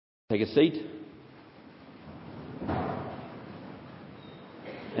Take a seat.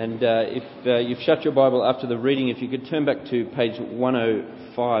 And if you've shut your Bible after the reading, if you could turn back to page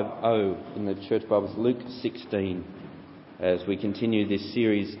 1050 in the Church Bibles, Luke 16, as we continue this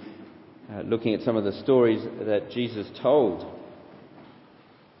series looking at some of the stories that Jesus told.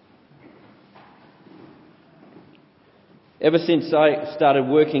 Ever since I started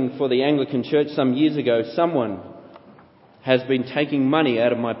working for the Anglican Church some years ago, someone has been taking money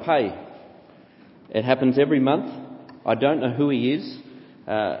out of my pay. It happens every month. I don't know who he is.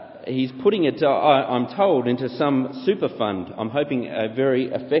 He's putting it, I'm told, into some super fund. I'm hoping a very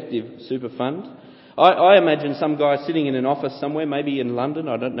effective super fund. I imagine some guy sitting in an office somewhere, maybe in London,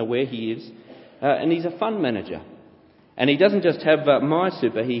 I don't know where he is, and he's a fund manager. And he doesn't just have my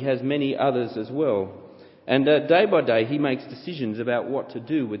super, he has many others as well. And day by day he makes decisions about what to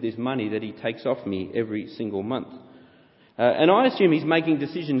do with this money that he takes off me every single month. And I assume he's making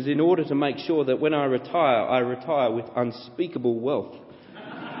decisions in order to make sure that when I retire with unspeakable wealth.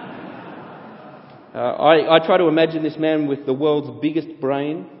 I try to imagine this man with the world's biggest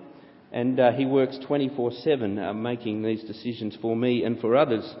brain, and he works 24/7 making these decisions for me and for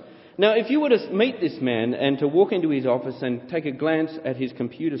others. Now, if you were to meet this man and to walk into his office and take a glance at his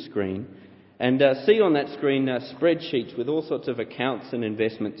computer screen and see on that screen spreadsheets with all sorts of accounts and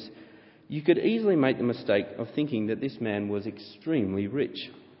investments, you could easily make the mistake of thinking that this man was extremely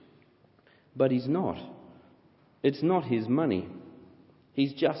rich. But he's not. It's not his money.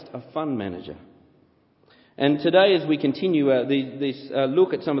 He's just a fund manager. And today, as we continue this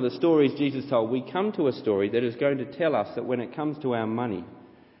look at some of the stories Jesus told, we come to a story that is going to tell us that when it comes to our money,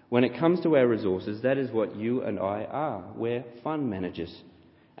 when it comes to our resources, that is what you and I are. We're fund managers.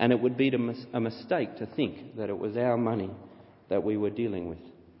 And it would be a mistake to think that it was our money that we were dealing with.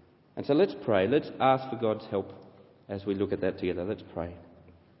 And so let's pray. Let's ask for God's help as we look at that together. Let's pray.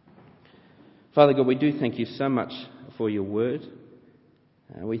 Father God, we do thank you so much for your word.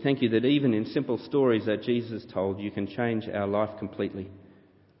 We thank you that even in simple stories that Jesus told, you can change our life completely.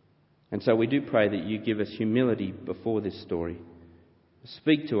 And so we do pray that you give us humility before this story.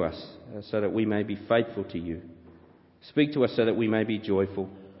 Speak to us so that we may be faithful to you. Speak to us so that we may be joyful.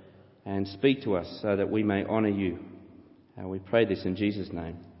 And speak to us so that we may honour you. We pray this in Jesus'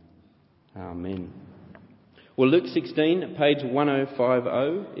 name. Amen. Well, Luke 16, page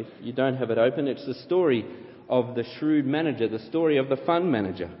 1050, if you don't have it open, it's the story of the shrewd manager, the story of the fund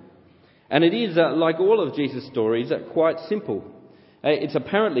manager. And it is, like all of Jesus' stories, quite simple. It's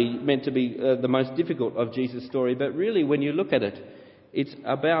apparently meant to be the most difficult of Jesus' story, but really when you look at it, it's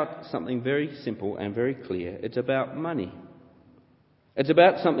about something very simple and very clear. It's about money. It's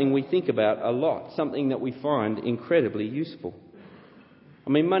about something we think about a lot, something that we find incredibly useful. I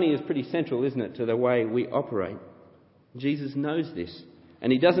mean, money is pretty central, isn't it, to the way we operate. Jesus knows this,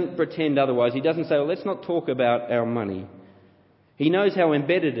 and he doesn't pretend otherwise. He doesn't say, well, let's not talk about our money. He knows how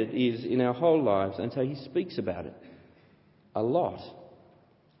embedded it is in our whole lives, and so he speaks about it a lot.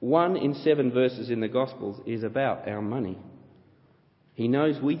 1 in 7 verses in the Gospels is about our money. He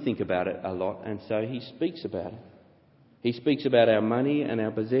knows we think about it a lot, and so he speaks about it. He speaks about our money and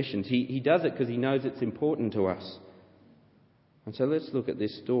our possessions. He does it because he knows it's important to us. And so let's look at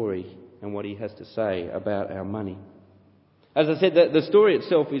this story and what he has to say about our money. As I said, the story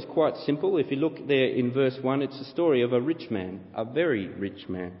itself is quite simple. If you look there in verse 1, it's the story of a rich man, a very rich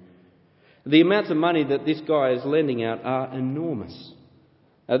man. The amounts of money that this guy is lending out are enormous.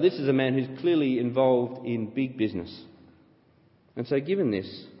 This is a man who's clearly involved in big business. And so given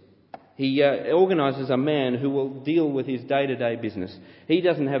this, he organises a man who will deal with his day-to-day business. He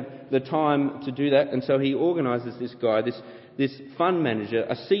doesn't have the time to do that, and so he organises this guy, this fund manager,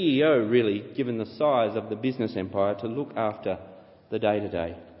 a CEO really, given the size of the business empire, to look after the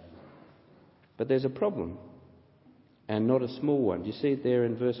day-to-day. But there's a problem, and not a small one. Do you see it there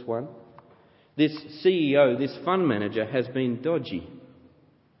in verse 1? This CEO, this fund manager, has been dodgy.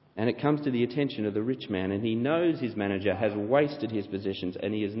 And it comes to the attention of the rich man, and he knows his manager has wasted his possessions,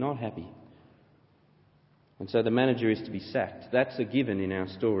 and he is not happy. And so the manager is to be sacked. That's a given in our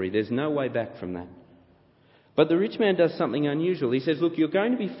story. There's no way back from that. But the rich man does something unusual. He says, look, you're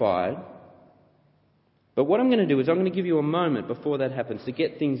going to be fired, but what I'm going to do is I'm going to give you a moment before that happens to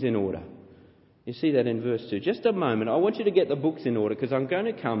get things in order. You see that in verse 2. Just a moment. I want you to get the books in order because I'm going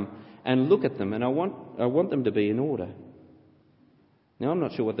to come and look at them, and I want them to be in order. Now, I'm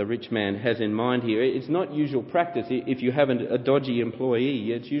not sure what the rich man has in mind here. It's not usual practice if you have a dodgy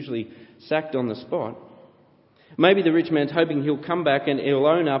employee. It's usually sacked on the spot. Maybe the rich man's hoping he'll come back and he'll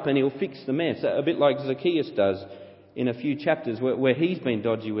own up and he'll fix the mess, a bit like Zacchaeus does in a few chapters where he's been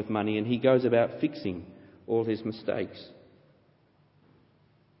dodgy with money and he goes about fixing all his mistakes.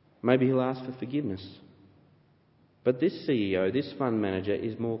 Maybe he'll ask for forgiveness. But this CEO, this fund manager,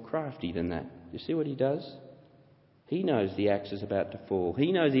 is more crafty than that. You see what he does? He knows the axe is about to fall.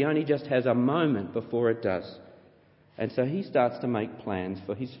 He knows he only just has a moment before it does. And so he starts to make plans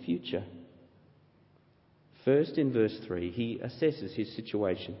for his future. First, in verse 3, he assesses his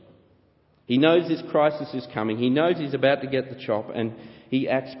situation. He knows this crisis is coming. He knows he's about to get the chop, and he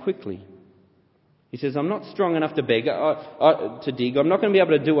acts quickly. He says, I'm not strong enough to beg, to dig. I'm not going to be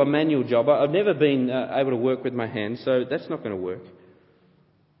able to do a manual job. I've never been able to work with my hands, so that's not going to work.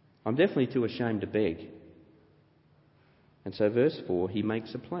 I'm definitely too ashamed to beg. And so verse 4, he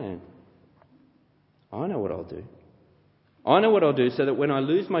makes a plan. I know what I'll do. I know what I'll do so that when I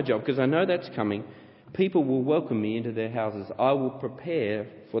lose my job, because I know that's coming, people will welcome me into their houses. I will prepare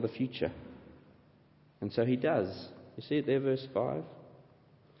for the future. And so he does. You see it there, verse 5?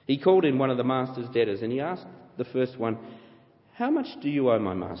 He called in one of the master's debtors and he asked the first one, how much do you owe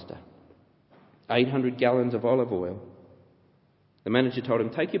my master? 800 gallons of olive oil. The manager told him,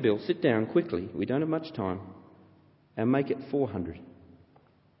 take your bill, sit down quickly. We don't have much time. And make it 400. I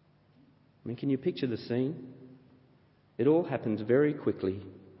mean, can you picture the scene? It all happens very quickly.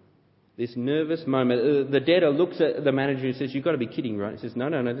 This nervous moment. The debtor looks at the manager and says, you've got to be kidding, right? He says, no,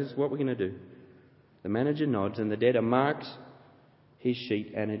 this is what we're going to do. The manager nods and the debtor marks his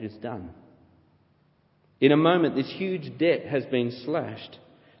sheet and it is done. In a moment, this huge debt has been slashed.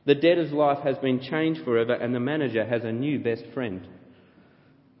 The debtor's life has been changed forever and the manager has a new best friend.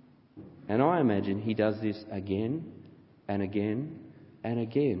 And I imagine he does this again and again and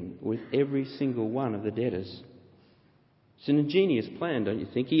again with every single one of the debtors. It's an ingenious plan, don't you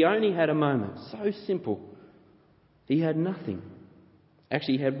think? He only had a moment. So simple. He had nothing.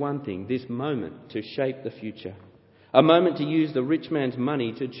 Actually, he had one thing, this moment to shape the future. A moment to use the rich man's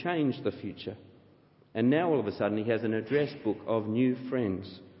money to change the future. And now all of a sudden he has an address book of new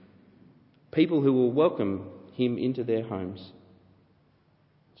friends. People who will welcome him into their homes.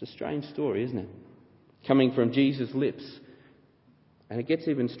 It's a strange story, isn't it? Coming from Jesus' lips. And it gets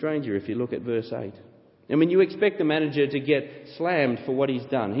even stranger if you look at verse 8. I mean, you expect the manager to get slammed for what he's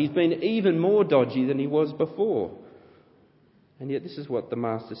done. He's been even more dodgy than he was before. And yet this is what the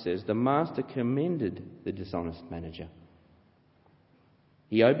master says. The master commended the dishonest manager.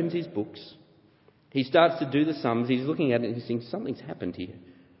 He opens his books. He starts to do the sums. He's looking at it and he's thinking, something's happened here.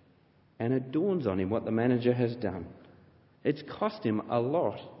 And it dawns on him what the manager has done. It's cost him a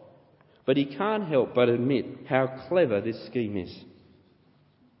lot. But he can't help but admit how clever this scheme is.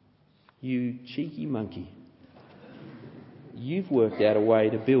 You cheeky monkey. You've worked out a way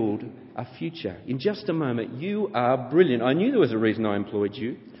to build a future. In just a moment, you are brilliant. I knew there was a reason I employed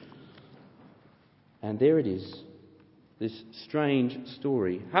you. And there it is. This strange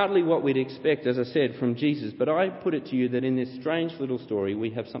story. Hardly what we'd expect, as I said, from Jesus. But I put it to you that in this strange little story,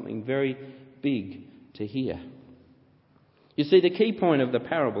 we have something very big to hear. You see, the key point of the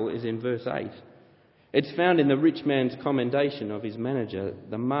parable is in verse 8. It's found in the rich man's commendation of his manager.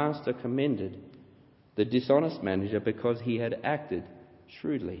 The master commended the dishonest manager because he had acted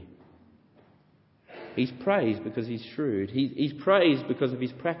shrewdly. He's praised because he's shrewd. He's praised because of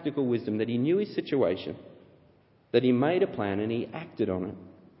his practical wisdom, that he knew his situation, that he made a plan and he acted on it.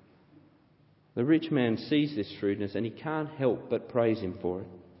 The rich man sees this shrewdness and he can't help but praise him for it.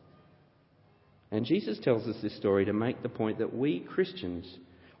 And Jesus tells us this story to make the point that we Christians,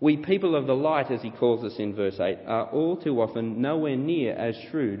 we people of the light, as he calls us in verse 8, are all too often nowhere near as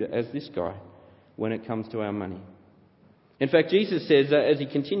shrewd as this guy when it comes to our money. In fact, Jesus says, as he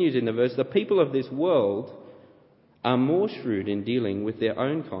continues in the verse, the people of this world are more shrewd in dealing with their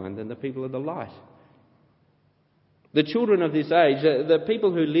own kind than the people of the light. The children of this age, the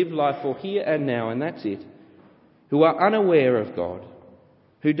people who live life for here and now, and that's it, who are unaware of God,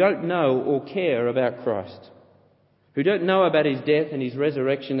 who don't know or care about Christ, who don't know about his death and his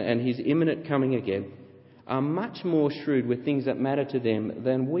resurrection and his imminent coming again, are much more shrewd with things that matter to them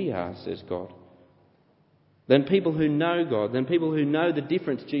than we are, says God. Than people who know God, than people who know the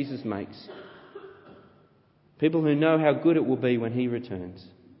difference Jesus makes. People who know how good it will be when he returns.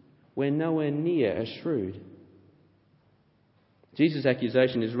 We're nowhere near as shrewd. Jesus'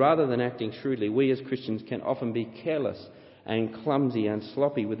 accusation is rather than acting shrewdly, we as Christians can often be careless and clumsy and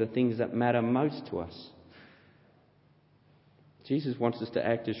sloppy with the things that matter most to us. Jesus wants us to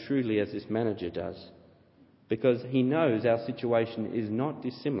act as shrewdly as this manager does, because he knows our situation is not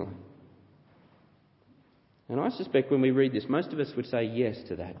dissimilar. And I suspect when we read this, most of us would say yes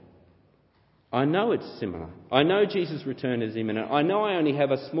to that. I know it's similar. I know Jesus' return is imminent. I know I only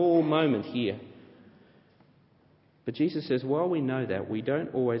have a small moment here. But Jesus says, while we know that, we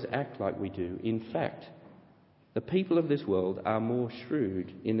don't always act like we do. In fact, The people of this world are more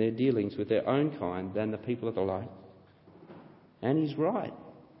shrewd in their dealings with their own kind than the people of the light. And he's right.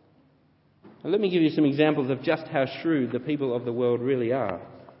 Now, let me give you some examples of just how shrewd the people of the world really are.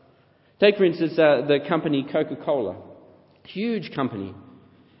 Take, for instance, the company Coca-Cola. Huge company.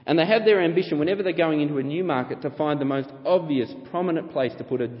 And they have their ambition whenever they're going into a new market to find the most obvious, prominent place to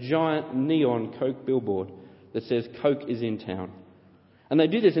put a giant neon Coke billboard that says Coke is in town. And they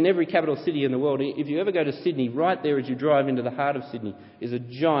do this in every capital city in the world. If you ever go to Sydney, right there as you drive into the heart of Sydney is a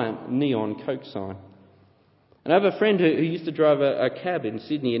giant neon Coke sign. And I have a friend who used to drive a cab in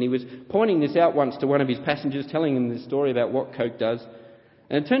Sydney, and he was pointing this out once to one of his passengers, telling him this story about what Coke does.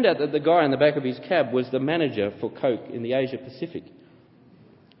 And it turned out that the guy in the back of his cab was the manager for Coke in the Asia Pacific.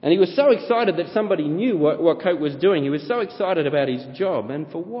 And he was so excited that somebody knew what Coke was doing. He was so excited about his job.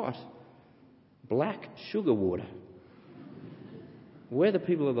 And for what? Black sugar water. We're the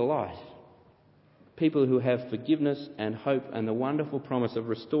people of the light. People who have forgiveness and hope and the wonderful promise of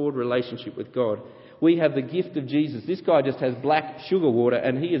restored relationship with God. We have the gift of Jesus. This guy just has black sugar water,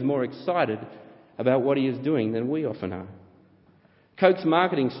 and he is more excited about what he is doing than we often are. Coke's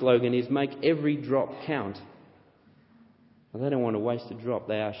marketing slogan is "Make every drop count." Well, they don't want to waste a drop.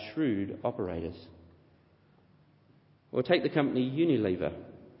 They are shrewd operators. Or take the company Unilever.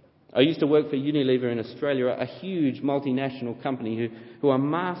 I used to work for Unilever in Australia, a huge multinational company who are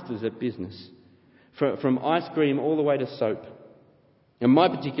masters at business, from ice cream all the way to soap. And my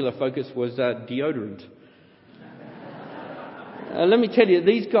particular focus was deodorant. Let me tell you,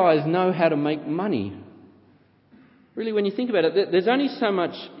 these guys know how to make money. Really, when you think about it, there's only so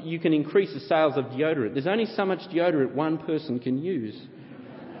much you can increase the sales of deodorant. There's only so much deodorant one person can use.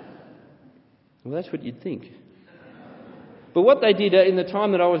 Well, that's what you'd think. But what they did in the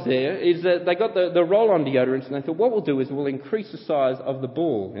time that I was there is that they got the roll-on deodorants, and they thought, what we'll do is we'll increase the size of the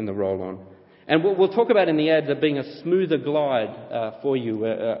ball in the roll-on. And we'll talk about in the ads of being a smoother glide for you,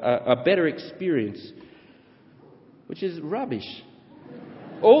 a better experience, which is rubbish.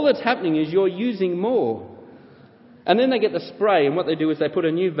 All that's happening is you're using more. And then they get the spray, and what they do is they put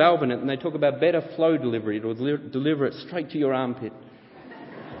a new valve in it, and they talk about better flow delivery. It will deliver it straight to your armpit,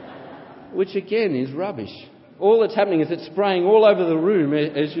 which again is rubbish. All that's happening is it's spraying all over the room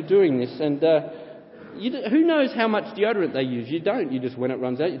as you're doing this. And who knows how much deodorant they use? You don't. You just, when it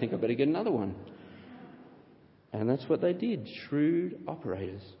runs out, you think, I better get another one. And that's what they did. Shrewd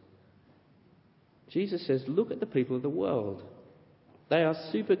operators. Jesus says, look at the people of the world. They are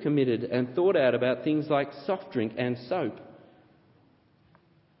super committed and thought out about things like soft drink and soap.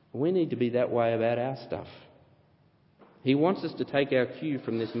 We need to be that way about our stuff. He wants us to take our cue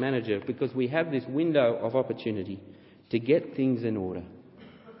from this manager because we have this window of opportunity to get things in order.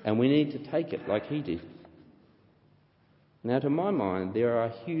 And we need to take it like he did. Now, to my mind, there are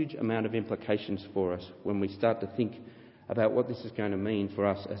a huge amount of implications for us when we start to think about what this is going to mean for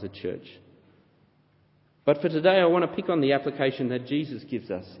us as a church. But for today, I want to pick on the application that Jesus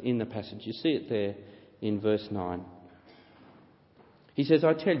gives us in the passage. You see it there in verse 9. He says,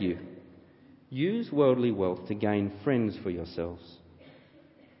 I tell you, use worldly wealth to gain friends for yourselves,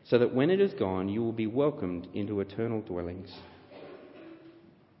 so that when it is gone, you will be welcomed into eternal dwellings.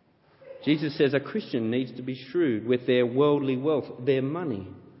 Jesus says a Christian needs to be shrewd with their worldly wealth, their money.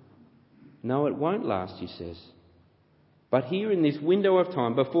 No, it won't last, he says. But here in this window of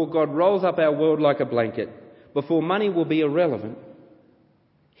time, before God rolls up our world like a blanket, before money will be irrelevant,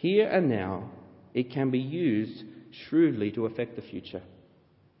 here and now, it can be used shrewdly to affect the future.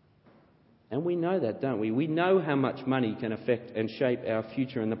 And we know that, don't we? We know how much money can affect and shape our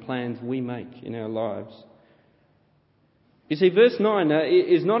future and the plans we make in our lives. You see, verse 9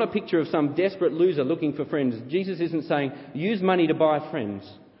 is not a picture of some desperate loser looking for friends. Jesus isn't saying, use money to buy friends.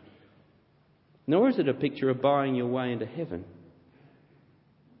 Nor is it a picture of buying your way into heaven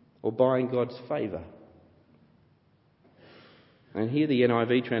or buying God's favour. And here the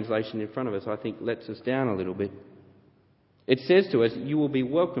NIV translation in front of us, I think, lets us down a little bit. It says to us, you will be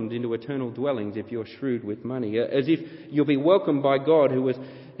welcomed into eternal dwellings if you're shrewd with money, as if you'll be welcomed by God,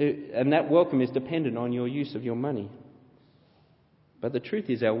 and that welcome is dependent on your use of your money. But the truth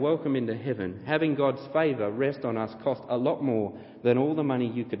is, our welcome into heaven, having God's favour rest on us, cost a lot more than all the money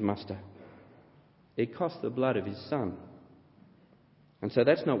you could muster. It cost the blood of his Son. And so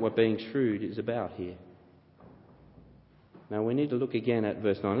that's not what being shrewd is about here. Now we need to look again at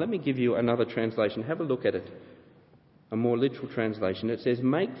verse 9. Let me give you another translation. Have a look at it. A more literal translation. It says,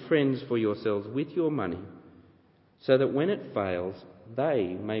 make friends for yourselves with your money, so that when it fails,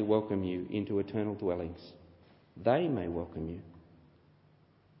 they may welcome you into eternal dwellings. They may welcome you.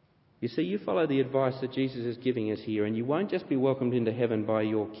 You see, you follow the advice that Jesus is giving us here, and you won't just be welcomed into heaven by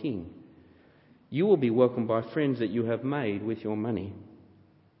your king. You will be welcomed by friends that you have made with your money,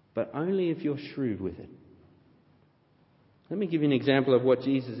 but only if you're shrewd with it. Let me give you an example of what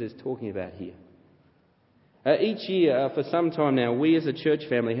Jesus is talking about here. Each year, for some time now, we as a church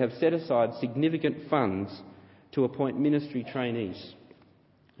family have set aside significant funds to appoint ministry trainees.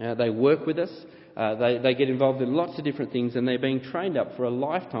 They work with us, they get involved in lots of different things, and they're being trained up for a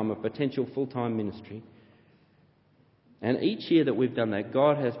lifetime of potential full-time ministry. And each year that we've done that,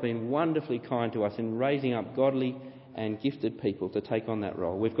 God has been wonderfully kind to us in raising up godly and gifted people to take on that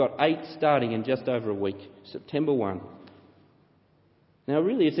role. We've got 8 starting in just over a week, September 1. Now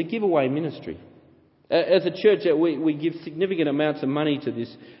really, it's a giveaway ministry. As a church, we give significant amounts of money to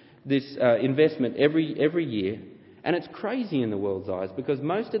this investment every year, and it's crazy in the world's eyes because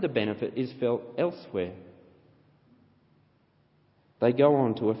most of the benefit is felt elsewhere. They go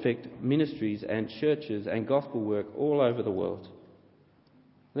on to affect ministries and churches and gospel work all over the world.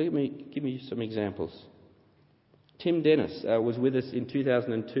 Give me some examples. Tim Dennis was with us in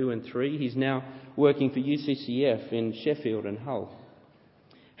 2002 and 3. He's now working for UCCF in Sheffield and Hull.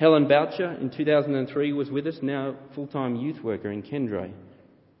 Helen Boucher in 2003 was with us, now full-time youth worker in Kendray.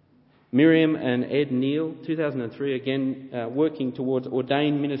 Miriam and Ed Neal, 2003, again working towards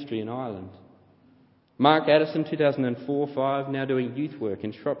ordained ministry in Ireland. Mark Addison, 2004-5, now doing youth work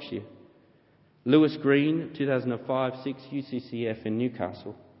in Shropshire. Lewis Green, 2005-6, UCCF in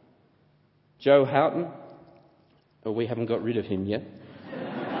Newcastle. Joe Houghton, we haven't got rid of him yet.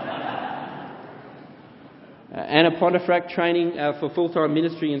 Anna Pontefract training for full-time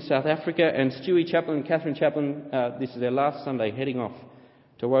ministry in South Africa, and Stewie Chaplin and Catherine Chaplin, this is their last Sunday, heading off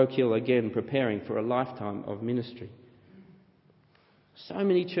to Oak Hill again, preparing for a lifetime of ministry. So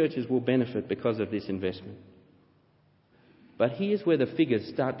many churches will benefit because of this investment. But here's where the figures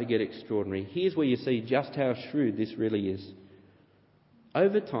start to get extraordinary. Here's where you see just how shrewd this really is.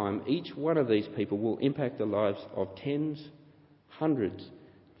 Over time, each one of these people will impact the lives of tens, hundreds,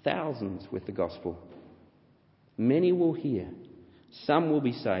 thousands with the gospel. Many will hear, some will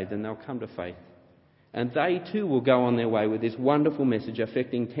be saved, and they'll come to faith. And they too will go on their way with this wonderful message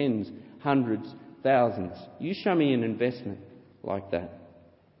affecting tens, hundreds, thousands. You show me an investment like that.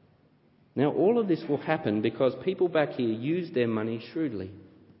 Now all of this will happen because people back here used their money shrewdly.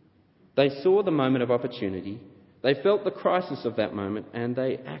 They saw the moment of opportunity, they felt the crisis of that moment, and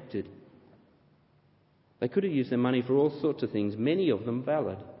they acted. They could have used their money for all sorts of things, many of them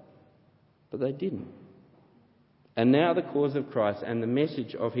valid, but they didn't. And now the cause of Christ and the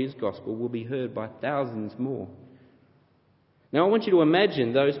message of his gospel will be heard by thousands more. Now I want you to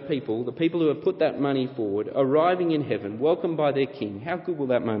imagine those people, the people who have put that money forward, arriving in heaven, welcomed by their King. How good will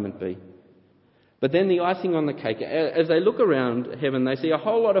that moment be? But then the icing on the cake, as they look around heaven, they see a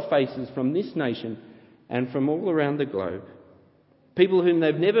whole lot of faces from this nation and from all around the globe. People whom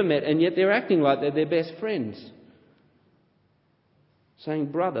they've never met, and yet they're acting like they're their best friends.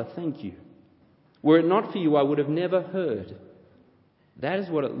 Saying, "Brother, thank you. Were it not for you, I would have never heard." That is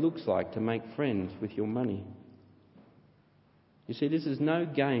what it looks like to make friends with your money. You see, this is no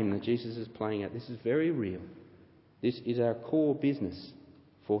game that Jesus is playing at. This is very real. This is our core business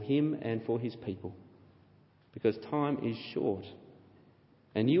for him and for his people. Because time is short.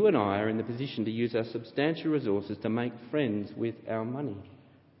 And you and I are in the position to use our substantial resources to make friends with our money.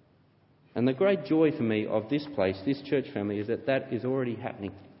 And the great joy for me of this place, this church family, is that that is already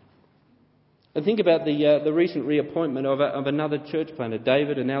happening. And think about the recent reappointment of another church planter,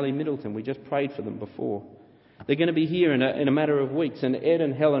 David and Ali Middleton. We just prayed for them before. They're going to be here in a matter of weeks, and Ed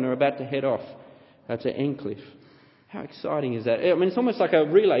and Helen are about to head off to Endcliffe. How exciting is that? I mean, it's almost like a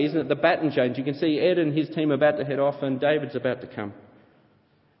relay, isn't it? The baton change. You can see Ed and his team are about to head off, and David's about to come.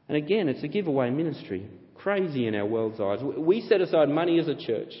 And again, it's a giveaway ministry. Crazy in our world's eyes. We set aside money as a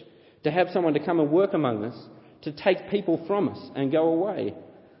church to have someone to come and work among us, to take people from us and go away.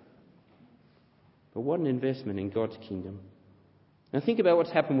 But what an investment in God's kingdom. Now think about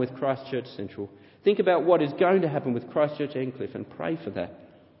what's happened with Christchurch Central. Think about what is going to happen with Christchurch Endcliffe and pray for that.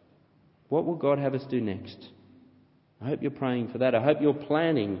 What will God have us do next? I hope you're praying for that. I hope you're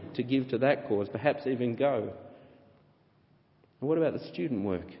planning to give to that cause, perhaps even go. And what about the student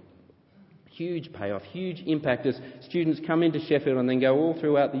work? Huge payoff, huge impact as students come into Sheffield and then go all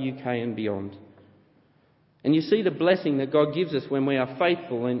throughout the UK and beyond. And you see the blessing that God gives us when we are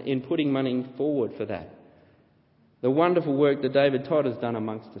faithful in putting money forward for that. The wonderful work that David Todd has done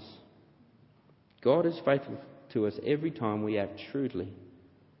amongst us. God is faithful to us every time we act shrewdly.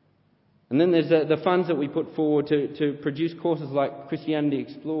 And then there's the funds that we put forward to produce courses like Christianity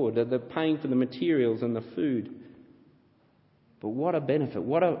Explored, the paying for the materials and the food. But what a benefit,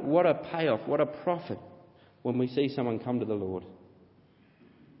 what a payoff, what a profit when we see someone come to the Lord.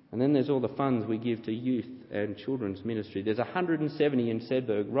 And then there's all the funds we give to youth and children's ministry. There's 170 in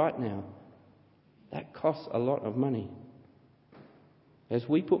Sedberg right now. That costs a lot of money. As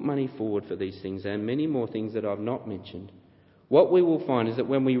we put money forward for these things and many more things that I've not mentioned, what we will find is that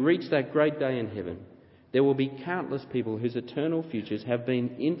when we reach that great day in heaven, there will be countless people whose eternal futures have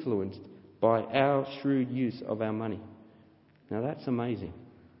been influenced by our shrewd use of our money. Now that's amazing.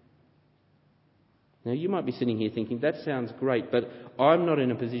 Now you might be sitting here thinking, that sounds great, but I'm not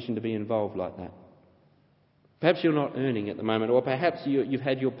in a position to be involved like that. Perhaps you're not earning at the moment, or perhaps you've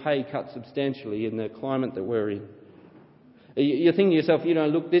had your pay cut substantially in the climate that we're in. You're thinking to yourself,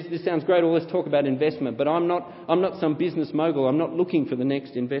 look, this sounds great, all this talk about investment, but I'm not some business mogul. I'm not looking for the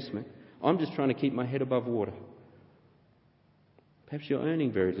next investment. I'm just trying to keep my head above water. Perhaps you're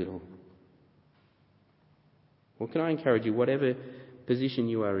earning very little. Well, can I encourage you, whatever position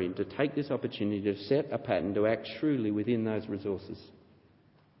you are in, to take this opportunity to set a pattern to act shrewdly within those resources.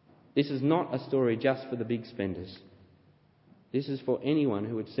 This is not a story just for the big spenders. This is for anyone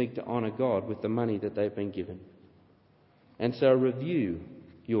who would seek to honour God with the money that they've been given. And so review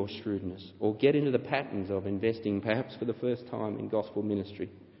your shrewdness, or get into the patterns of investing perhaps for the first time in gospel ministry,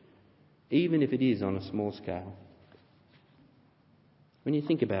 even if it is on a small scale. When you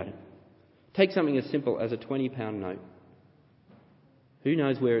think about it, take something as simple as a £20 note. Who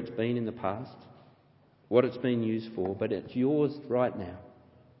knows where it's been in the past, what it's been used for, but it's yours right now.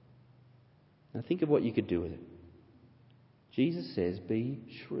 Now think of what you could do with it. Jesus says, be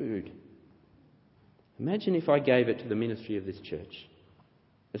shrewd. Imagine if I gave it to the ministry of this church.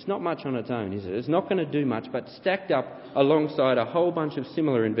 It's not much on its own, is it? It's not going to do much, but stacked up alongside a whole bunch of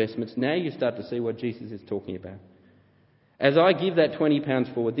similar investments, now you start to see what Jesus is talking about. As I give that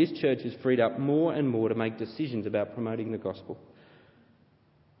 £20 forward, this church is freed up more and more to make decisions about promoting the gospel.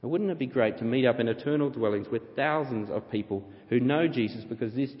 Now, wouldn't it be great to meet up in eternal dwellings with thousands of people who know Jesus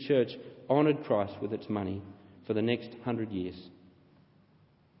because this church honoured Christ with its money for the next 100 years?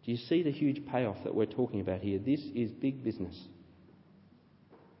 Do you see the huge payoff that we're talking about here? This is big business.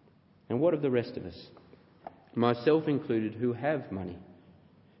 And what of the rest of us, myself included, who have money,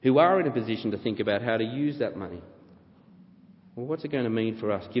 who are in a position to think about how to use that money? Well, what's it going to mean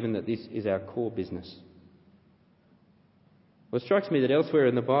for us, given that this is our core business? Well, it strikes me that elsewhere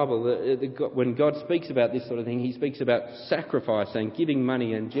in the Bible, when God speaks about this sort of thing, he speaks about sacrifice and giving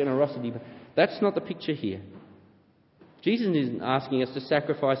money and generosity. But that's not the picture here. Jesus isn't asking us to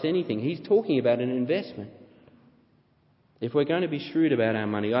sacrifice anything. He's talking about an investment. If we're going to be shrewd about our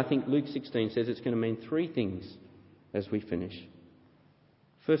money, I think Luke 16 says it's going to mean three things as we finish.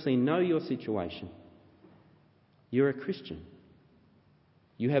 Firstly, know your situation. You're a Christian.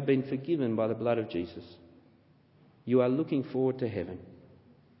 You have been forgiven by the blood of Jesus. You are looking forward to heaven.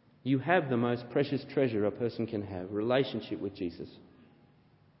 You have the most precious treasure a person can have, relationship with Jesus.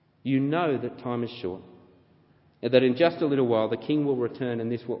 You know that time is short, and that in just a little while the King will return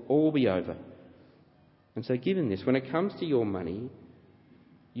and this will all be over. And so given this, when it comes to your money,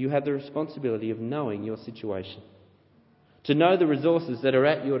 you have the responsibility of knowing your situation. To know the resources that are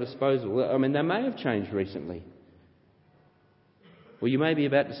at your disposal. I mean, they may have changed recently. Or you may be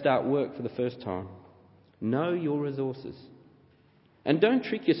about to start work for the first time. Know your resources. And don't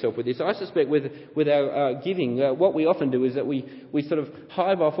trick yourself with this. I suspect with our giving, what we often do is that we sort of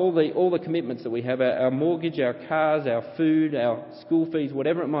hive off all the commitments that we have, our mortgage, our cars, our food, our school fees,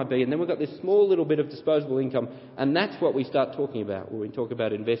 whatever it might be, and then we've got this small little bit of disposable income, and that's what we start talking about when we talk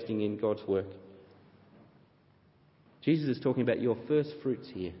about investing in God's work. Jesus is talking about your first fruits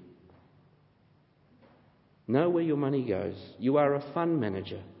here. Know where your money goes. You are a fund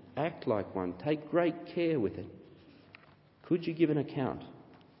manager. Act like one. Take great care with it. Could you give an account?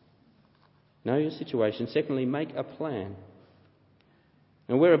 Know your situation. Secondly, make a plan.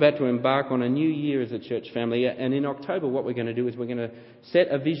 And we're about to embark on a new year as a church family, and in October what we're going to do is we're going to set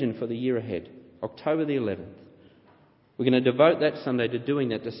a vision for the year ahead, October the 11th. We're going to devote that Sunday to doing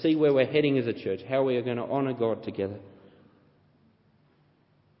that, to see where we're heading as a church, how we are going to honour God together.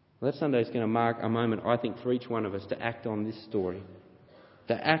 Well, that Sunday is going to mark a moment, I think, for each one of us to act on this story,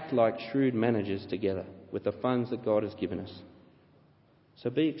 to act like shrewd managers together with the funds that God has given us. So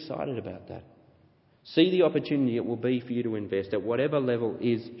be excited about that. See the opportunity it will be for you to invest at whatever level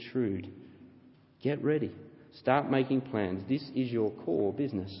is shrewd. Get ready. Start making plans. This is your core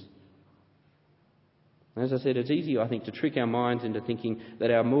business. As I said, it's easy, I think, to trick our minds into thinking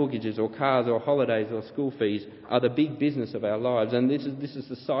that our mortgages or cars or holidays or school fees are the big business of our lives, and this is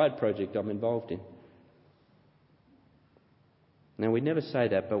the side project I'm involved in. Now, we never say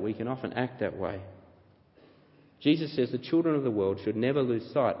that, but we can often act that way. Jesus says the children of the world should never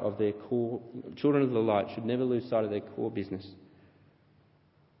lose sight of their core, children of the light should never lose sight of their core business.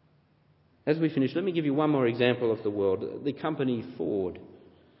 As we finish, let me give you one more example of the world. The company Ford.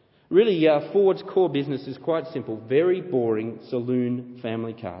 Really, Ford's core business is quite simple. Very boring saloon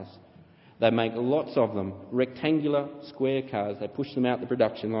family cars. They make lots of them. Rectangular, square cars. They push them out the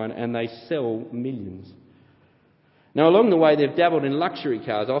production line and they sell millions. Now, along the way, they've dabbled in luxury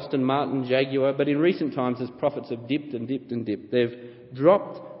cars, Aston Martin, Jaguar, but in recent times, as profits have dipped and dipped and dipped, they've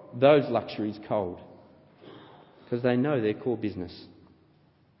dropped those luxuries cold because they know their core business.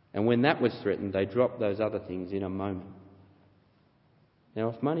 And when that was threatened, they dropped those other things in a moment. Now,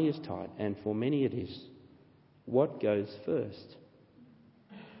 if money is tight, and for many it is, what goes first?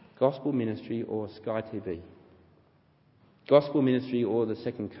 Gospel ministry or Sky TV? Gospel ministry or the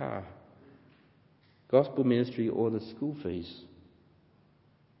second car? Gospel ministry or the school fees?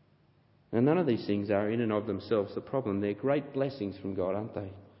 Now, none of these things are in and of themselves the problem. They're great blessings from God, aren't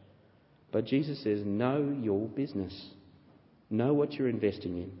they? But Jesus says, know your business. Know what you're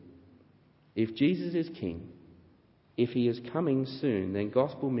investing in. If Jesus is king, if he is coming soon, then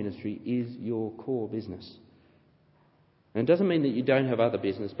gospel ministry is your core business. And it doesn't mean that you don't have other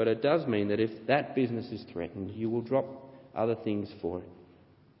business, but it does mean that if that business is threatened, you will drop other things for it.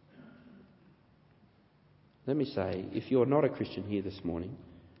 Let me say, if you're not a Christian here this morning,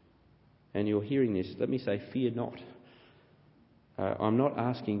 and you're hearing this, let me say, fear not. I'm not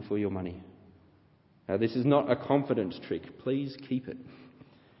asking for your money. This is not a confidence trick. Please keep it.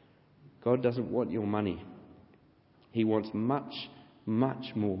 God doesn't want your money. He wants much,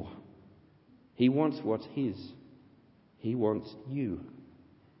 much more. He wants what's his. He wants you.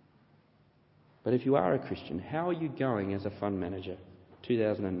 But if you are a Christian, how are you going as a fund manager,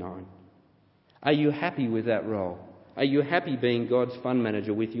 2009? Are you happy with that role? Are you happy being God's fund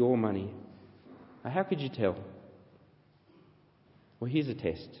manager with your money? How could you tell? Well, here's a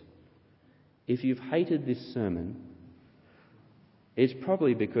test. If you've hated this sermon, it's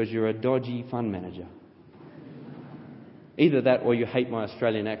probably because you're a dodgy fund manager. Either that or you hate my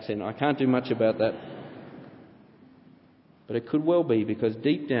Australian accent. I can't do much about that. But it could well be because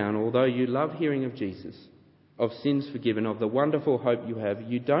deep down, although you love hearing of Jesus, of sins forgiven, of the wonderful hope you have,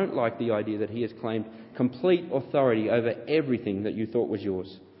 you don't like the idea that he has claimed complete authority over everything that you thought was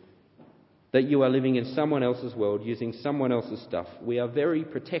yours. That you are living in someone else's world, using someone else's stuff. We are very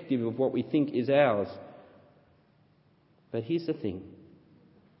protective of what we think is ours. But here's the thing.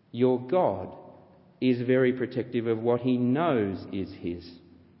 Your God is very protective of what he knows is his.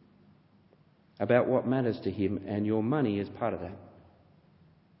 About what matters to him, and your money is part of that.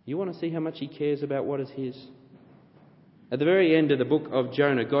 You want to see how much he cares about what is his? At the very end of the book of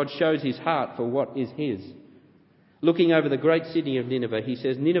Jonah, God shows his heart for what is his. Looking over the great city of Nineveh, he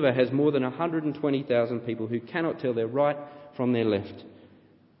says, Nineveh has more than 120,000 people who cannot tell their right from their left,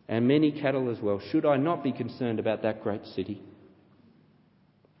 and many cattle as well. Should I not be concerned about that great city?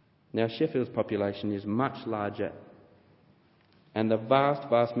 Now, Sheffield's population is much larger, and the vast,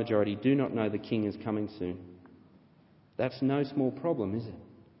 vast majority do not know the king is coming soon. That's no small problem, is it?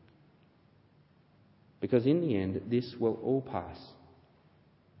 Because in the end, this will all pass.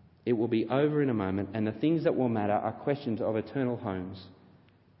 It will be over in a moment, and the things that will matter are questions of eternal homes.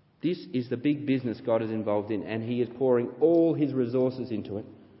 This is the big business God is involved in, and he is pouring all his resources into it,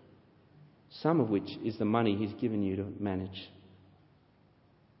 some of which is the money he's given you to manage.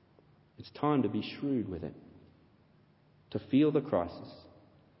 It's time to be shrewd with it, to feel the crisis,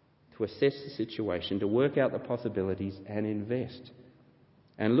 to assess the situation, to work out the possibilities and invest.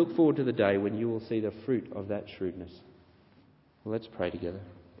 And look forward to the day when you will see the fruit of that shrewdness. Well, let's pray together.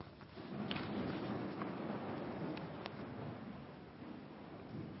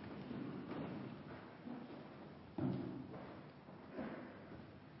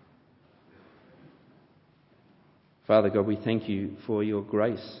 Father God, we thank you for your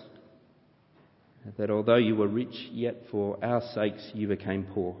grace, that although you were rich, yet for our sakes you became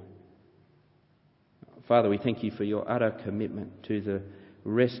poor. Father, we thank you for your utter commitment to the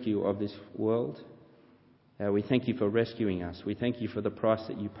rescue of this world. We thank you for rescuing us. We thank you for the price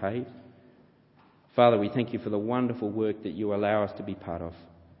that you paid. Father, we thank you for the wonderful work that you allow us to be part of.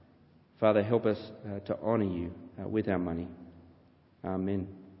 Father, help us to honour you with our money.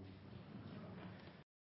 Amen.